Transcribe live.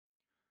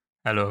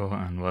Hello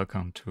and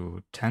welcome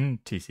to 10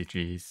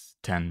 TCGs,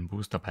 10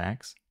 booster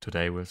packs.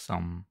 Today with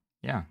some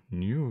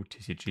new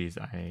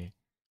TCGs.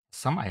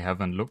 Some I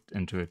haven't looked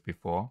into it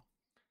before.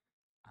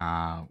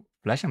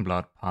 Flesh and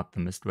Blood Part the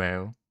Mist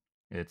Veil.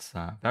 It's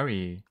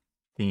very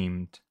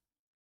themed,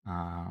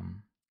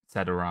 um,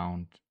 set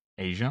around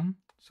Asian,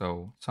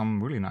 so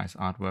some really nice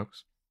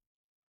artworks.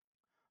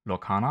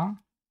 Lorcana,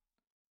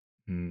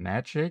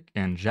 Magic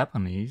in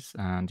Japanese,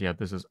 and yeah,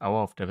 this is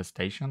Hour of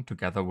Devastation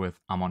together with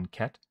Amon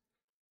Ket.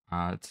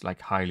 It's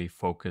like highly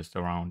focused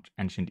around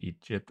ancient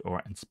Egypt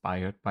or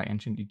inspired by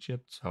ancient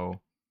Egypt.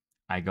 So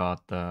I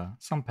got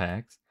some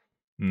packs.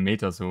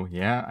 Metazu,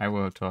 yeah, I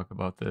will talk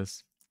about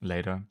this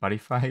later. Buddy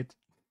Fight,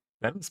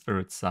 Battle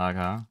Spirit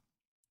Saga,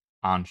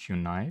 Aren't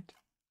Unite,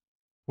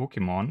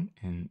 Pokemon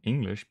in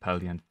English,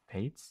 Paldean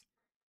Fates,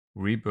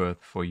 Rebirth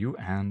for You,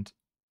 and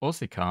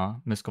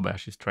Osika, Miss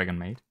Kobayashi's Dragon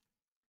Maid.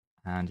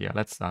 And yeah,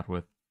 let's start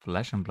with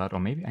Flesh and Blood, or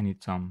maybe I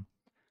need some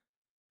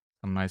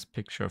nice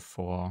picture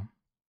for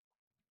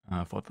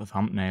the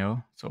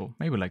thumbnail. So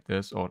maybe like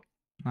this, or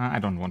I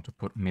don't want to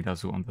put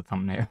Metazu on the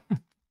thumbnail.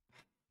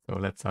 So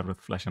let's start with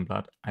Flesh and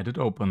Blood. I did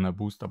open a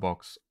booster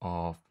box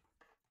of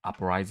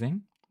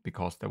Uprising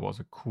because there was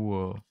a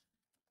cool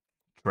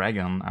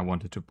dragon. I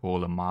wanted to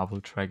pull a Marvel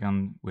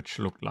dragon, which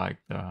looked like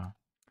the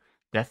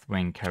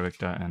Deathwing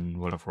character in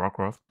World of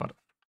Warcraft, but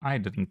I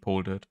didn't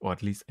pull it, or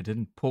at least I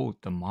didn't pull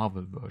the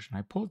Marvel version.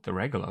 I pulled the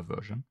regular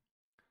version.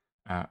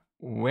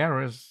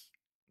 Where is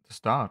the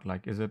start?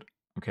 Like, is it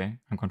okay?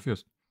 I'm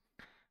confused.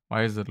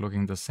 Why is it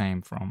looking the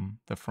same from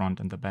the front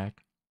and the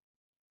back?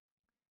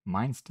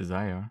 Mind's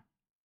Desire.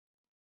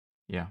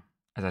 Yeah,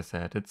 as I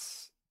said,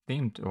 it's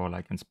themed or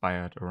like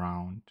inspired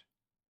around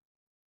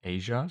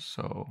Asia.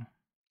 So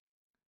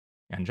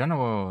yeah, in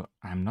general,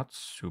 I'm not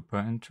super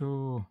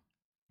into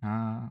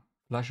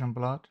Flesh and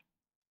Blood.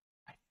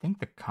 I think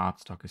the card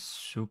stock is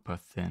super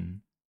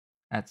thin.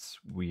 That's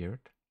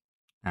weird.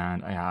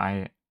 And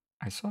I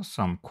saw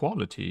some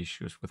quality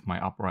issues with my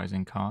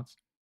Uprising cards.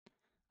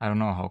 I don't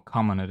know how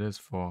common it is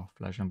for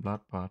Flesh and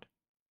Blood, but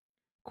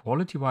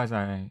quality-wise,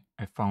 I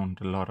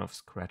found a lot of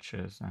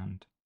scratches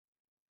and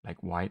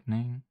like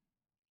whitening.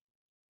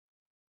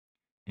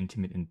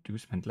 Intimate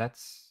Inducement.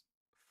 Let's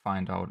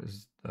find out.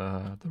 Is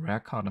the rare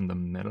card in the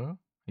middle,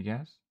 I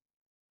guess.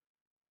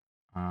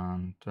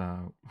 And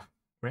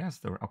where's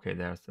the... Okay,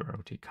 there's the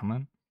rarity.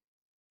 Common.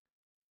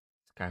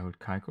 Skyhold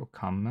Kaiko.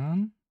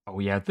 Common. Oh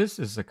yeah, this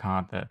is a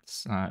card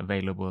that's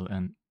available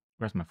in...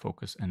 Where's my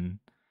focus? In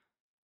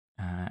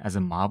as a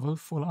Marvel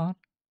full art,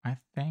 I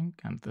think.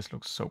 And this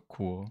looks so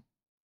cool.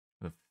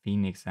 The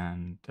Phoenix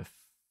and the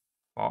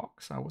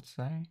Fox, I would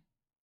say.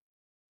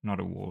 Not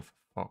a wolf,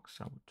 a fox,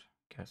 I would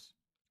guess.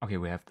 Okay,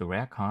 we have the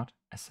rare card,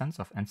 A Sense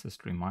of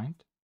Ancestry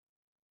Mind.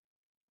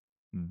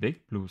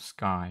 Big Blue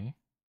Sky.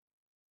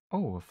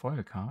 Oh, a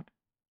foil card.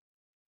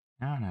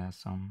 Yeah, and there's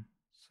some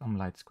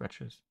light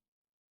scratches.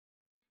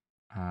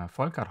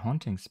 Foil card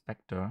Haunting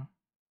Spectre.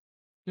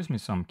 Gives me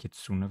some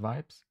Kitsune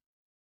vibes.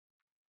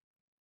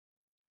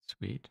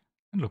 Sweet.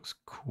 It looks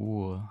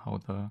cool how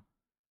the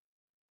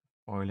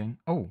foiling.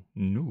 Oh,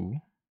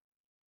 new.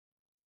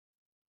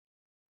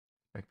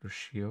 Spectre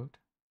Shield.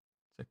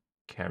 It's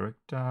a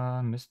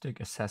character,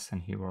 Mystic Assassin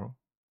Hero.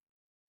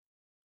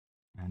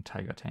 And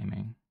Tiger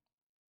Taming.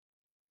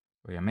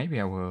 So yeah, maybe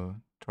I will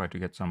try to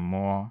get some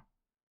more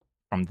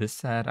from this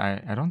set.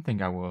 I don't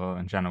think I will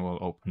in general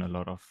open a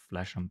lot of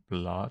Flesh and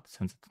Blood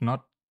since it's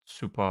not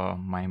super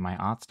my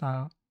art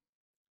style.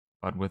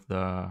 But with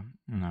the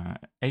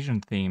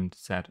Asian themed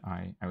set,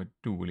 I would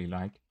do really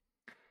like.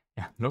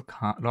 Yeah,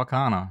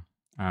 Lorcana.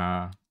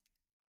 I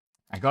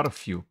got a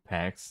few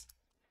packs.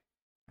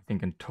 I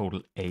think in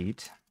total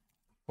 8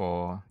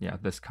 for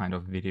this kind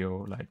of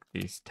video, like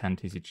these 10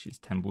 TCGs,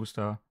 10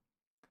 booster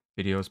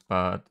videos.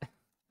 But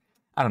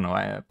I don't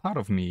know. Part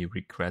of me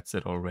regrets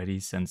it already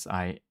since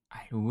I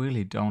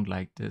really don't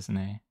like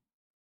Disney.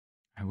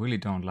 I really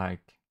don't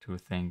like to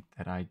think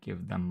that I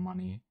give them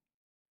money.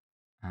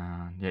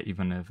 And yeah,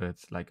 even if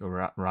it's like a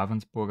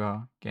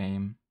Ravensburger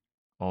game,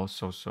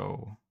 also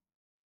so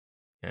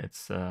yeah,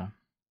 it's a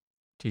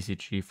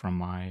TCG from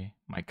my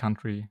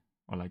country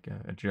or like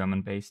a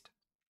German based.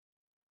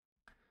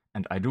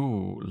 And I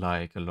do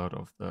like a lot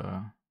of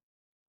the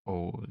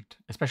old,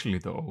 especially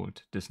the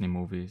old Disney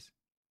movies.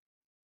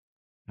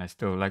 And I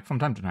still like from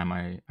time to time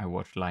I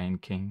watch Lion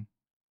King.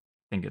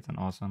 I think it's an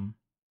awesome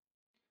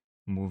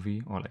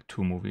movie, or like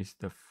two movies.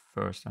 The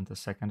first and the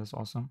second is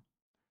awesome.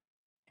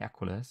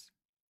 Hercules.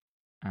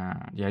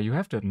 Yeah, you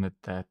have to admit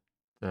that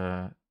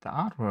the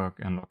artwork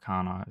in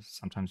Lorcana is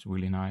sometimes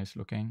really nice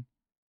looking.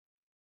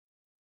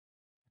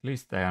 At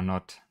least they are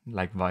not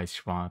like Weiss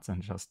Schwarz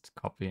and just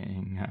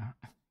copying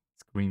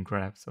screen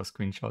grabs or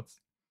screenshots.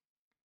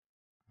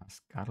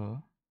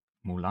 Scuttle,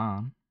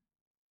 Mulan,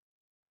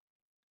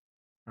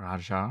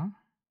 Raja.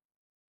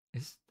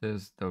 Is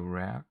this the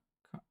rare?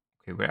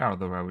 Okay, where are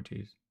the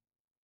rarities?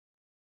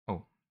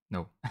 Oh,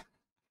 no.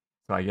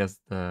 So I guess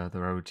the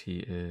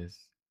rarity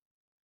is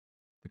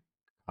the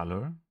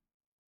color.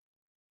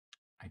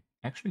 I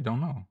actually don't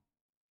know.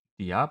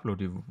 Diablo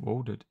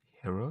Devoted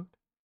Herald.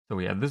 So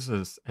yeah, this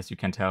is, as you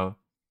can tell,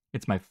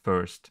 it's my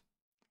first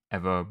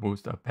ever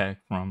booster pack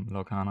from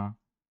Lorcana.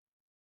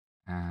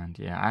 And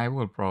yeah, I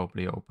will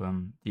probably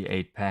open the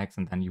 8 packs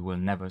and then you will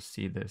never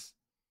see this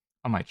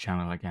on my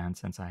channel again,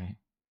 since I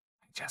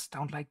just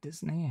don't like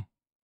Disney.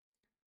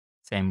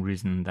 Same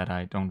reason that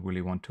I don't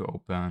really want to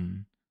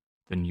open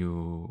the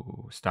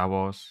new Star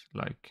Wars.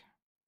 Like,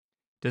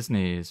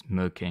 Disney is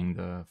milking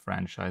the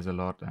franchise a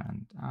lot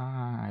and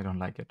I don't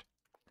like it.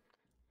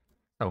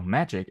 So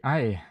Magic,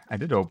 I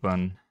did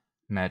open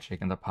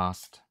Magic in the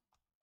past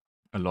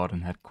a lot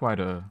and had quite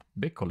a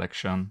big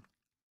collection.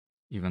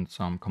 Even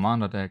some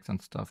commander decks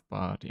and stuff,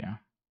 but yeah.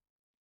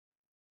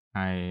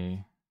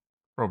 I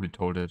probably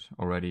told it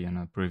already in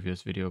a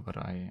previous video, but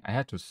I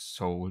had to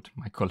sold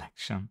my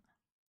collection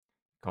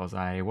because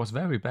I was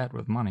very bad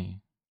with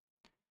money.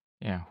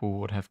 Yeah, who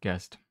would have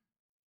guessed?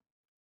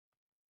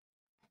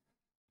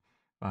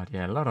 But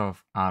yeah, a lot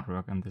of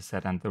artwork in this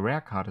set, and the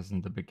rare card is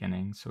in the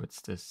beginning, so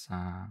it's this,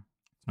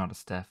 it's not a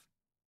staff.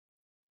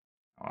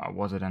 Or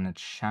was it an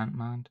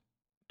enchantment?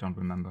 Don't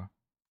remember.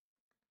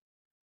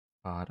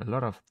 But a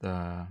lot of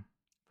the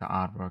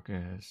artwork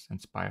is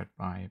inspired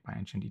by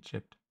ancient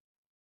Egypt.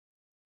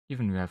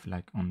 Even we have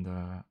like on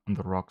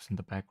the rocks in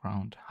the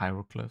background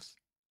hieroglyphs.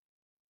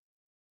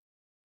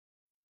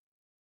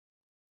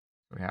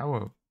 So yeah, I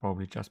will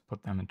probably just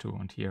put them into,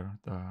 and here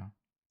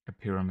a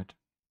pyramid.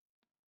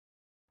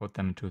 Put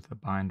them into the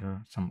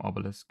binder, some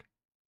obelisk.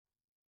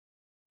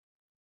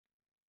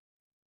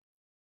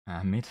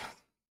 Meat.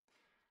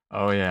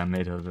 Oh yeah,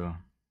 Metal.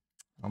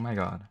 Oh my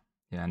god.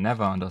 Yeah,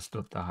 never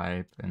understood the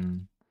hype.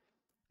 In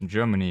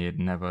Germany, it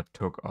never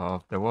took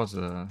off. There was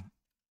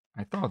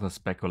I thought the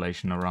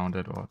speculation around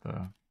it, or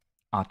the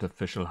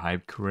artificial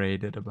hype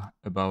created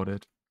about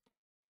it.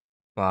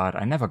 But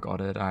I never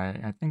got it.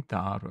 I think the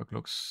artwork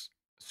looks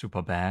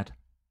super bad.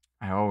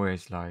 I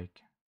always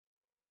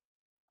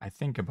I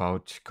think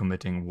about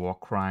committing war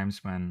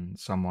crimes when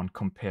someone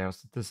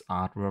compares this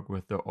artwork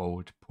with the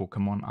old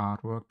Pokemon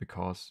artwork,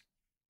 because,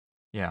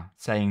 yeah,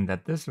 saying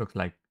that this looks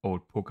like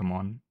old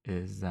Pokemon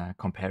is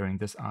comparing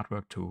this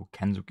artwork to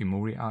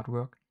Kenzukimori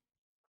artwork.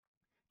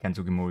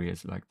 Kenzukimori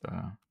is like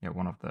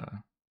one of the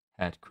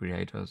head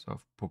creators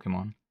of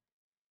Pokemon,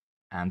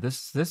 and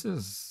this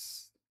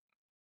is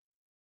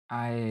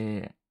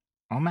I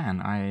oh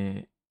man,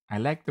 I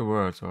like the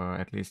words, or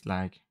at least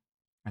like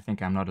I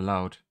think I'm not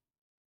allowed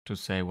to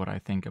say what I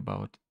think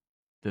about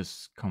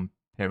this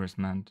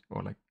comparison,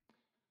 or like,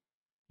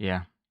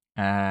 yeah.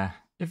 Uh,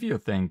 if you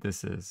think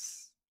this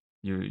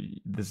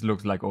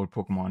looks like old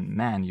Pokemon,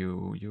 man,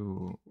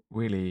 you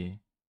really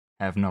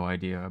have no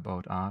idea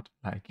about art.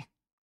 Like,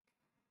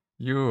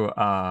 you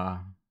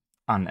are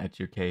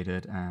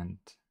uneducated, and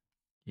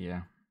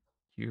yeah,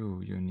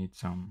 you need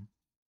some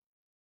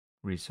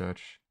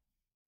research.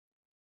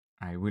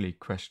 I really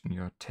question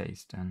your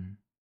taste and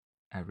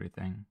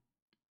everything.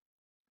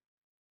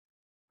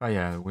 But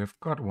yeah, we've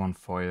got one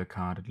foil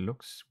card. It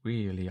looks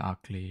really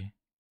ugly.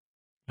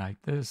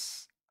 Like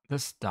this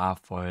star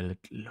foil,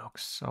 it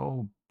looks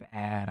so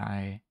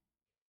bad.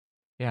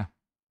 Yeah,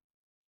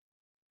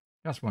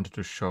 just wanted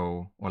to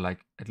show, or like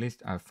at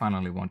least I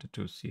finally wanted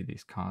to see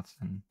these cards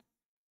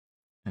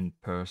in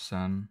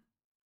person.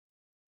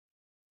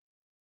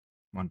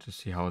 Want to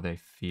see how they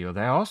feel.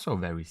 They're also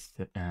very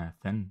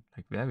thin,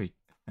 like very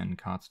thin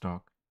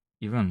cardstock,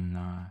 even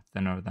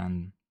thinner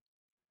than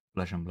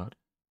Flesh and Blood.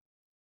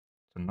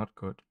 So not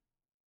good.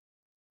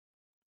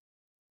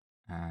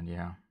 And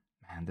yeah,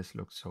 man, this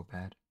looks so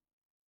bad.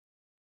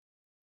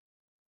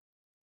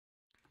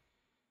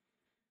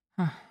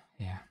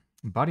 Yeah,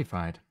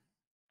 Bodified.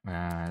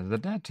 The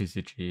dead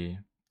TCG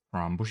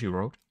from Bushi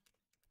Road.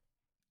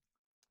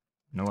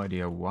 No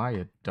idea why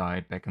it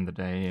died back in the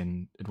day,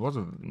 and it was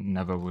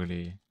never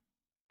really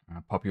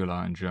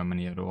popular in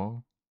Germany at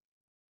all.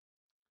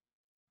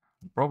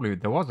 Probably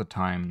there was a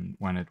time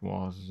when it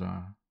was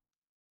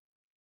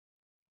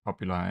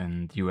popular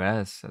in the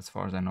US, as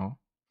far as I know.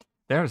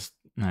 There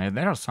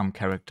are some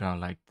character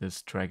like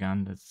this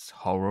dragon that's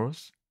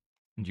Horus,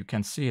 and you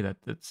can see that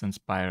it's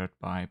inspired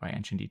by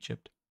ancient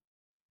Egypt,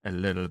 a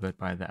little bit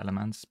by the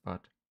elements,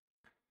 but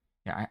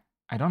yeah,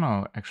 I don't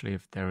know actually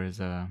if there is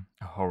a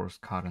Horus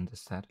card in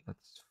this set.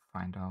 Let's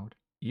find out.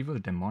 Evil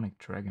Demonic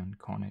Dragon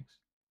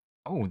Cornix.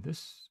 Oh,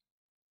 this.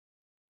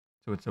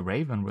 So it's a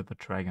raven with a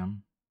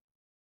dragon.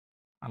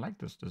 I like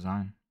this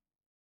design.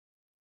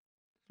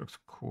 Looks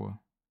cool.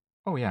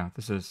 Oh yeah,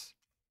 this is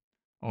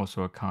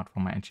also a card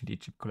from my Ancient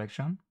Egypt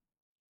collection.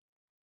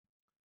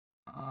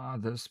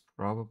 This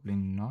probably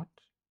not.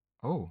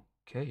 Oh,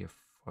 okay, a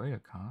foil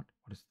card.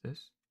 What is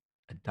this?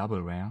 A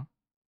double rare.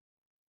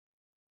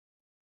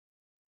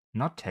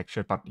 Not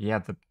textured, but yeah,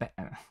 the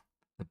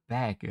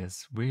bag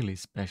is really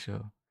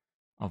special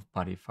of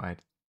Bodyfight.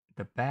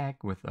 The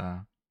bag with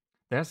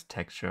there's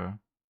texture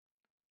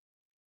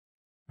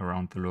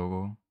around the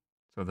logo,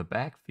 so the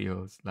bag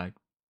feels like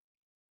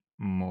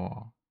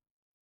more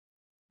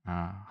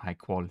high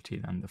quality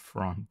than the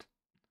front.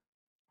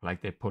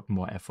 Like they put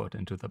more effort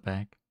into the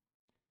bag.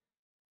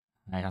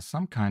 Yeah,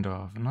 some kind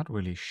of, not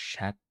really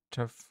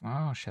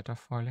shatter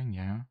foiling,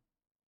 yeah.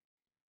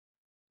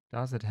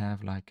 Does it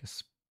have like a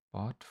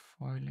spot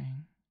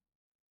foiling?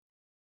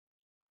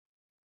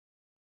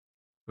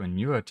 For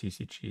newer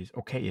TCGs,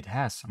 okay, it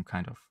has some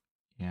kind of,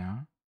 yeah.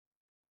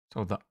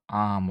 So the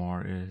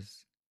armor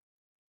is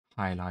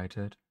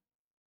highlighted,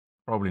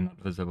 probably not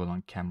visible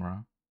on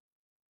camera.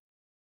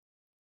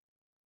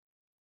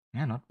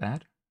 Yeah, not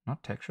bad,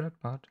 not textured,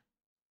 but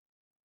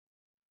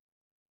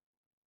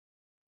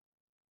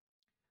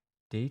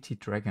Deity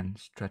Dragon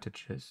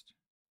Strategist.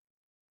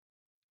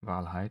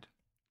 Valheit.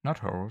 Not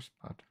Horus,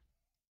 but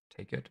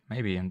take it.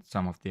 Maybe in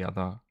some of the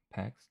other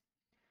packs.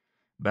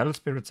 Battle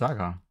Spirit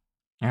Saga.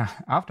 Yeah,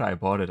 after I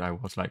bought it, I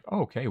was like,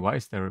 oh, okay, why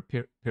is there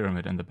a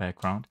pyramid in the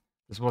background?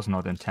 This was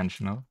not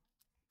intentional.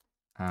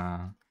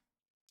 Yeah,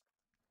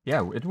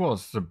 it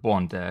was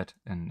born dead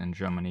in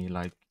Germany.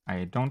 Like,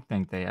 I don't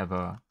think they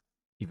ever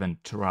even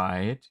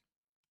tried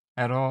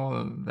at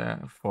all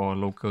there for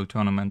local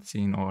tournament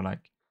scene or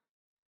like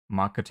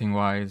marketing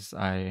wise.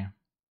 I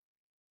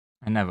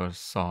never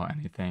saw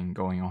anything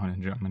going on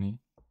in Germany.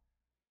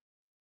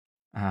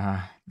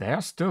 They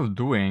are still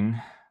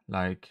doing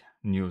like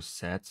new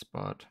sets,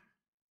 but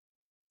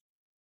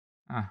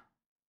I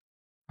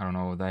don't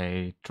know.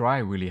 They try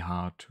really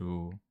hard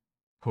to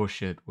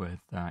push it with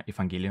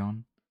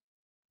Evangelion.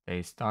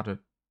 They started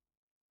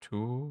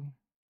to.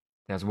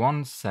 There's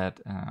one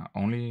set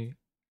only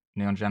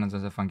Neon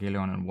Genesis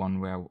Evangelion, and one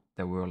where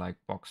there were like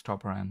box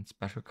topper and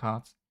special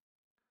cards.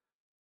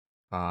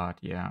 But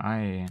yeah,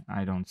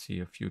 I don't see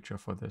a future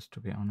for this, to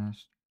be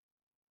honest.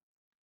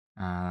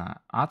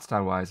 Art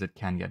style wise, it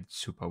can get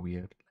super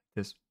weird. Like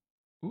this,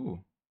 ooh,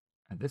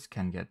 this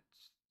can get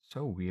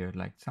so weird.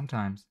 Like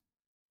sometimes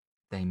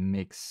they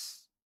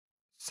mix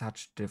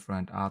such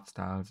different art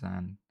styles,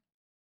 and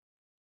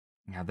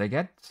yeah, they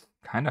get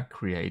kind of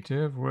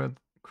creative with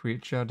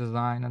creature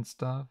design and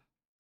stuff.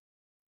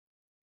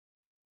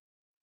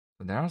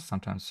 So there are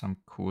sometimes some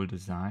cool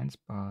designs,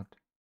 but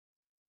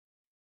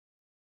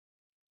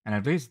and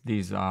at least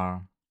these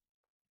are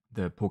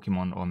the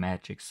Pokemon or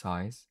Magic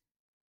size.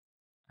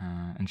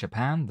 In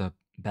Japan, the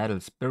Battle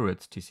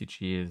Spirits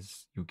TCG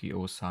is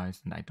Yu-Gi-Oh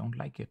size, and I don't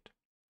like it.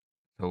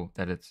 So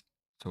that it's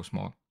so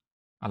small.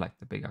 I like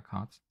the bigger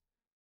cards.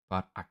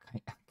 But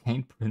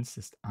Arcane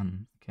Princess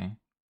okay.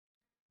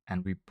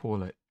 And we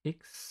pull a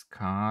X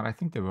card. I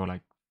think there were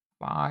like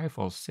 5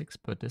 or 6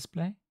 per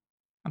display.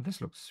 And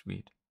this looks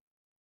sweet.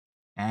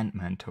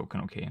 Ant-Man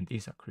token, okay, and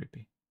these are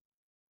creepy.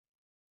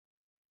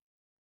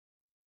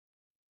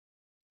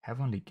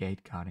 Heavenly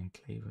Gate Guarding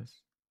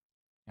Clavis.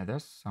 Yeah,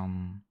 there's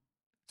some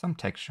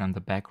texture in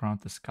the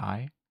background. The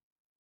sky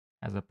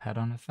has a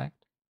pattern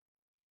effect.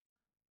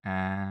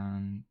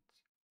 And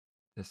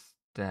the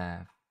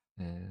staff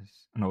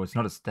is... No, it's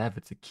not a staff,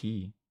 it's a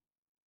key.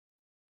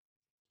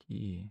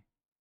 Key.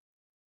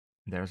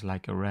 There's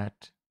like a red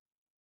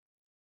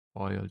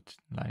foiled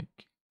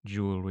like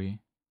jewelry.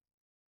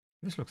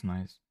 This looks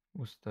nice.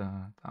 Who's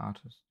the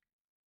artist?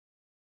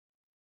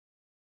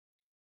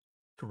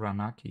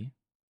 Turanaki.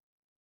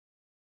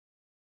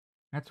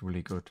 That's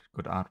really good.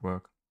 Good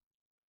artwork.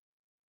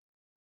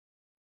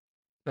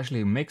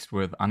 Especially mixed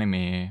with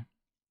anime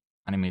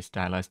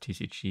stylized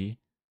TCG.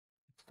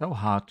 It's so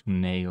hard to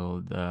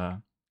nail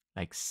the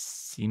like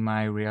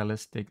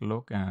semi-realistic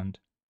look, and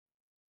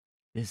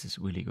this is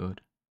really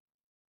good.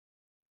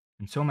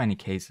 In so many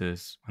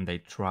cases, when they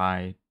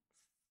try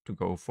to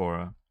go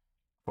for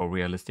a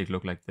realistic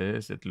look like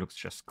this, it looks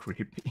just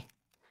creepy.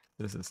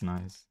 This is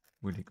nice.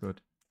 Really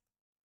good.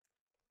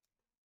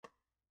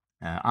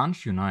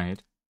 Arch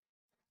Unite.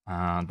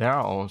 There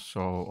are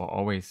also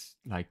always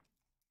like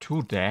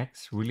 2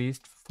 decks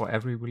released for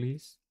every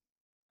release.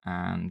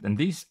 And in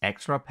these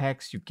extra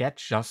packs, you get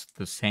just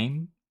the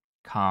same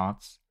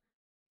cards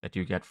that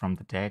you get from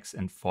the decks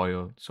in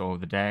foil. So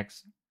the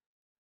decks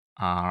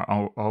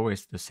are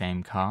always the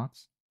same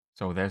cards.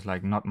 So there's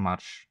like not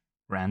much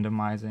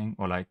randomizing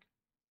or like,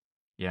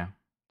 yeah.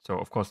 So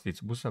of course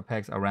these booster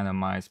packs are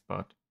randomized,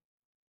 but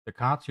the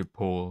cards you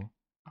pull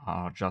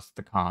are just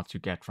the cards you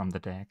get from the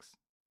decks.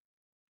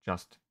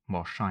 Just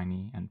more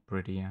shiny and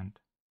pretty, and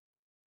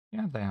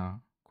yeah, they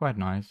are quite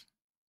nice.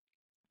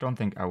 Don't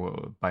think I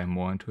will buy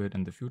more into it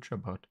in the future,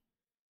 but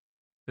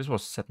this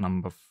was set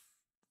number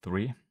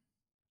 3.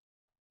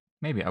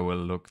 Maybe I will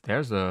look.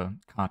 There's a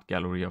card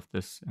gallery of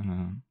this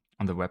on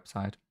the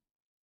website.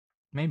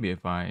 Maybe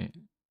if I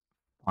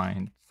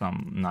find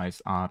some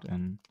nice art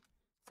in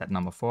set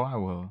number 4, I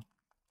will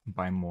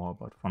buy more.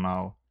 But for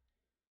now,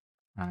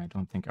 I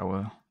don't think I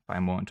will buy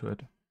more into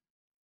it.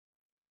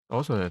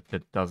 Also, that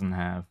it doesn't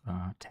have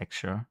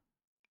texture.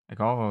 Like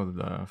all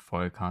the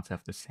foil cards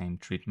have the same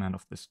treatment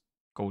of this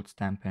gold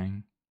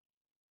stamping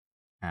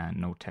and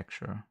no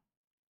texture.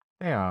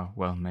 They are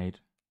well made.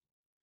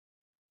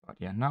 But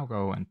yeah, now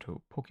go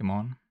into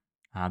Pokemon.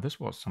 This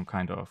was some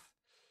kind of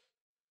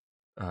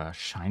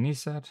shiny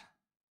set,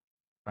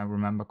 if I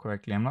remember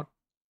correctly. I'm not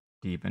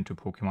deep into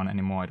Pokemon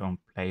anymore. I don't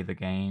play the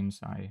games.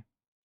 I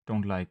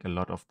don't like a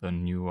lot of the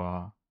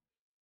newer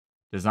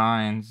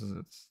designs.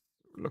 It's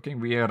looking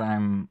weird.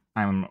 I'm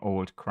an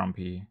old,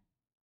 grumpy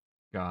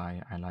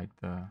guy. I like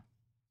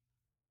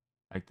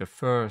the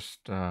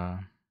first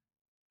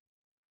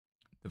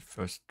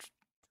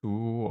two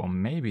or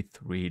maybe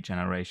three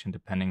generation,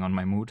 depending on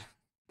my mood.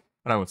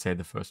 But I would say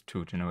the first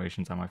two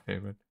generations are my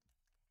favorite.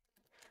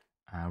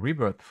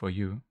 Rebirth for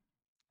you,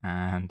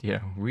 and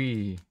yeah,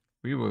 we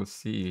will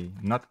see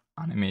not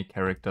anime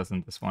characters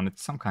in this one.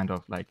 It's some kind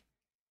of like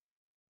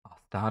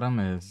Stardom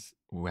is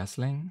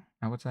wrestling,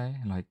 I would say,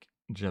 like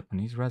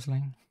Japanese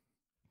wrestling.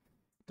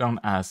 Don't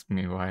ask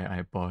me why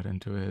I bought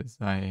into it.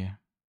 I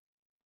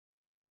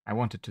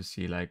wanted to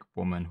see like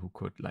woman who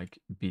could like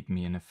beat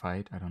me in a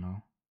fight. I don't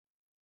know.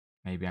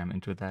 Maybe I'm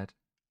into that.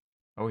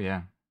 Oh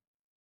yeah,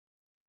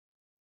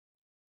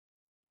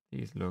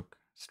 these look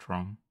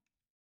strong.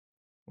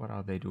 What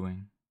are they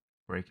doing?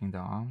 Breaking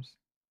their arms?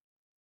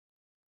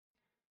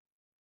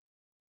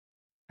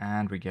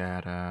 And we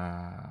get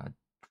a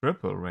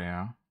triple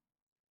rare.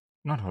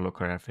 Not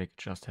holographic,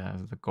 just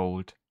has the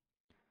gold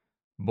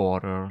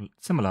border,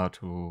 similar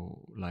to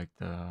like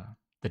the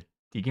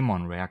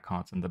Digimon rare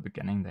cards in the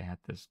beginning. They had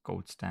this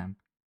gold stamp.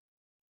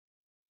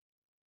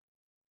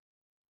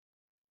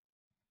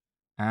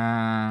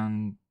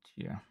 And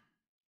yeah,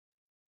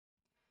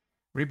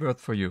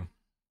 Rebirth for you.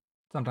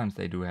 Sometimes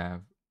they do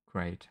have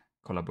great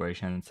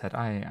collaboration and set.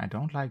 I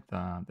don't like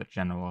the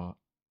general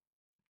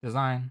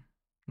design.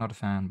 Not a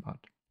fan, but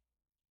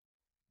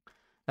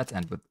let's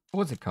end with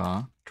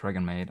Ozika,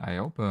 Dragon Maid. I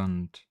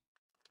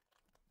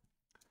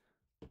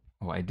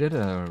did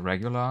a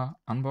regular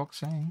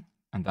unboxing,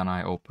 and then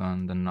I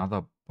opened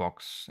another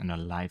box in a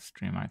live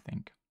stream, I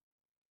think.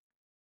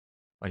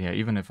 But yeah,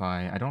 even if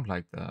I don't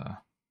like the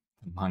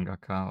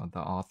mangaka or the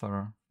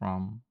author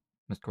from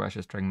Mr.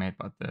 Crash's Dragon Maid,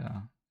 but it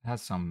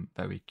has some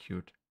very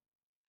cute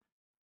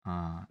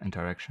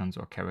interactions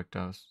or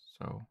characters.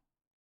 So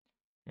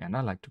yeah, and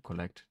I like to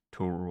collect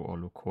Toru or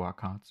Lukua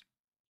cards.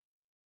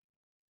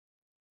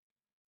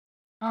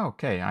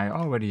 Okay, I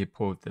already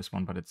pulled this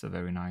one, but it's a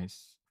very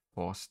nice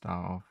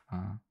 4-star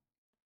of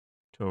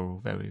Toru.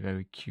 Very,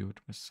 very cute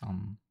with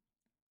some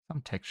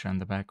texture in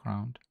the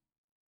background.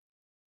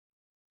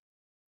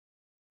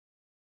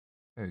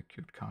 Very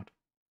cute card.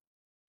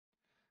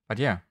 But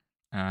yeah,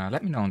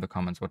 let me know in the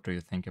comments what do you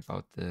think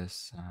about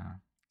this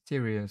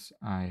series.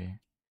 I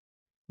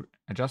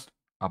just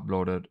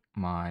uploaded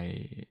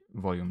my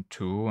volume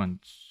 2, and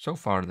so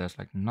far there's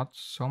like not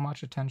so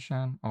much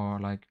attention or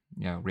like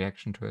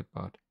reaction to it,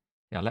 but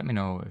yeah, let me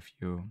know if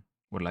you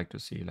would like to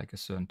see like a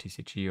certain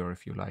TCG, or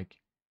if you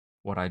like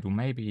what I do.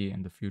 Maybe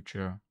in the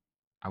future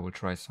I will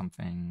try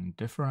something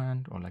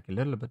different, or like a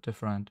little bit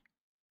different.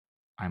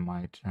 I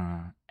might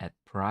add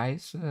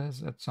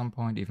prices at some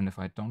point, even if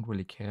I don't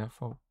really care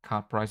for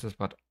card prices,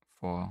 but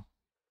for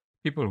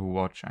people who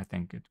watch, I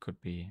think it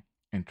could be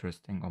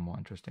interesting or more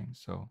interesting.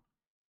 So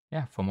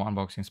yeah, for more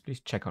unboxings, please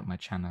check out my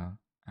channel,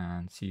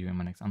 and see you in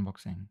my next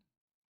unboxing.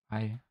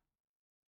 Bye.